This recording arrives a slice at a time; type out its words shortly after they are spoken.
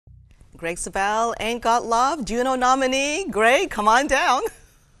Greg Sczebel, Ain't Got Love, Juno Nominee. Greg, come on down.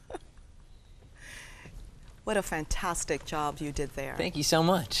 What a fantastic job you did there. Thank you so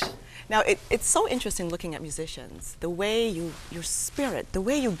much. Now, it's so interesting looking at musicians, the way your spirit, the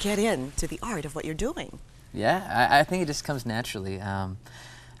way you get into the art of what you're doing. Yeah, I think it just comes naturally.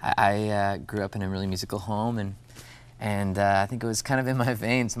 I grew up in a really musical home, and I think it was kind of in my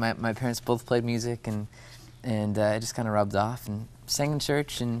veins. My parents both played music, and it just kind of rubbed off, and sang in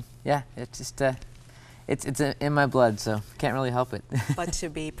church, and yeah, it just it's in my blood, so can't really help it. But to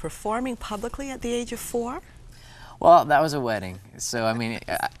be performing publicly at the age of 4? Well, that was a wedding, so I mean,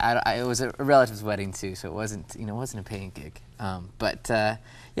 it was a relative's wedding too, so it wasn't a paying gig.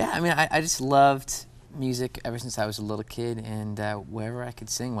 Yeah, I mean, I just loved music ever since I was a little kid, and wherever I could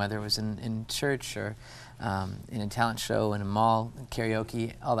sing, whether it was in church or in a talent show, in a mall,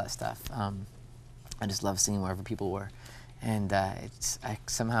 karaoke, all that stuff. I just loved singing wherever people were, and I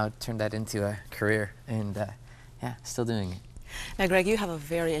somehow turned that into a career, and yeah, still doing it. Now, Greg, you have a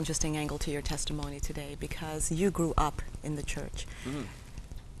very interesting angle to your testimony today because you grew up in the church. Mm-hmm.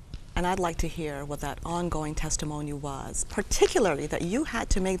 And I'd like to hear what that ongoing testimony was, particularly that you had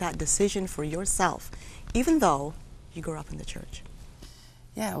to make that decision for yourself, even though you grew up in the church.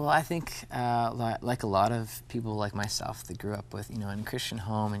 Yeah, well, I think like a lot of people like myself that grew up with, in a Christian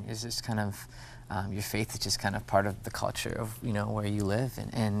home, and it's just kind of, your faith is just kind of part of the culture of, where you live.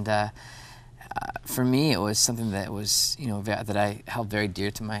 And for me, it was something that was, that I held very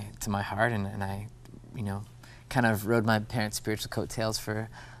dear to my heart, and I, kind of rode my parents' spiritual coattails for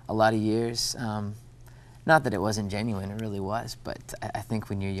a lot of years. Not that it wasn't genuine, it really was, but I think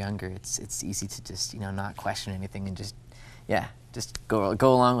when you're younger, it's easy to just, not question anything and just go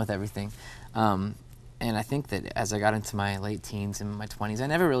along with everything. And I think that as I got into my late teens and my 20s, I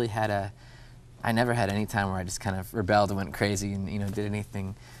never had any time where I just kind of rebelled and went crazy and, did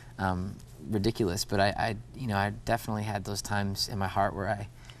anything ridiculous. But I definitely had those times in my heart where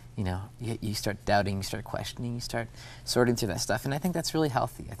you start doubting, you start questioning, you start sorting through that stuff, and I think that's really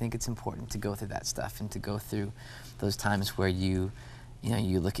healthy. I think it's important to go through that stuff and to go through those times where you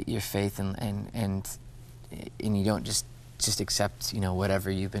look at your faith and you don't just accept whatever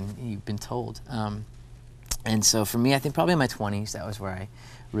you've been told. And so for me, I think probably in my 20s, that was where I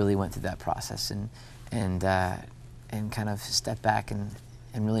really went through that process and kind of stepped back and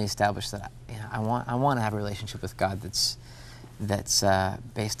really established that I want to have a relationship with God that's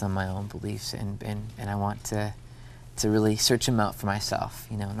based on my own beliefs, and I want to really search Him out for myself,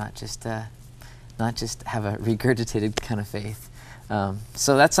 not just have a regurgitated kind of faith.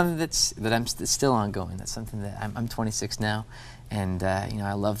 So that's something that's still ongoing. That's something that I'm 26 now, and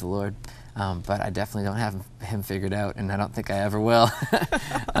I love the Lord, but I definitely don't have Him figured out, and I don't think I ever will.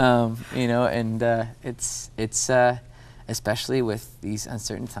 It's especially with these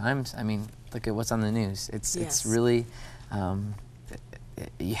uncertain times. I mean, look at what's on the news. It's really.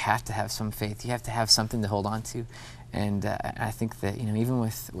 You have to have some faith. You have to have something to hold on to, and I think that even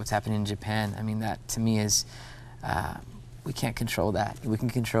with what's happening in Japan, I mean, that to me is we can't control that. We can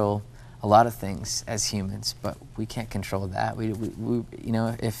control a lot of things as humans, but we can't control that. We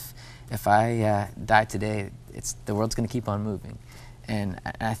if I die today, the world's going to keep on moving, and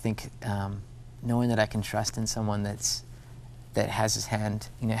I think knowing that I can trust in someone that has his hand,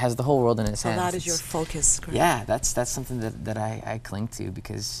 has the whole world in his hands. So that is your focus, Greg. Yeah, that's something that I cling to,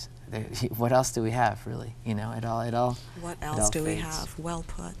 because what else do we have, really? It all. What else do we have? Well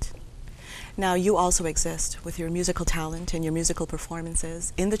put. Now, you also exist with your musical talent and your musical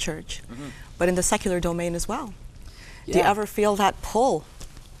performances in the church, but in the secular domain as well. Yeah. Do you ever feel that pull,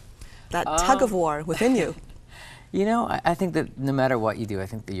 that tug of war within you? I think that no matter what you do, I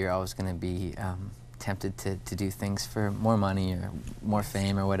think that you're always going to be tempted to do things for more money or more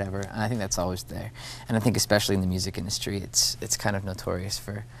fame or whatever, and I think that's always there. And I think especially in the music industry, it's kind of notorious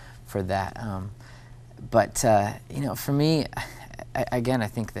for that. For me, again, I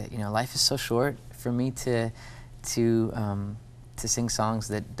think that life is so short for me to sing songs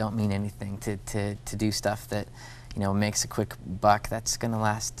that don't mean anything, to do stuff that makes a quick buck that's going to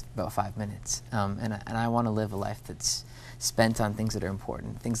last about 5 minutes. And I want to live a life that's spent on things that are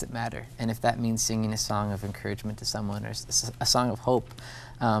important, things that matter. And if that means singing a song of encouragement to someone, or a song of hope,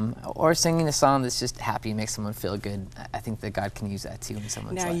 or singing a song that's just happy, makes someone feel good, I think that God can use that too in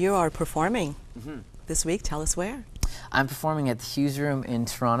someone's life. Now, you are performing this week. Tell us where. I'm performing at the Hughes Room in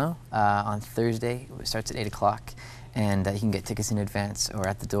Toronto on Thursday. It starts at 8 o'clock. And you can get tickets in advance or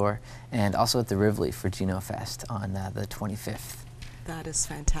at the door, and also at the Rivoli for Juno Fest on the 25th. That is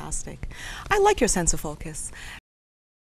fantastic. I like your sense of focus.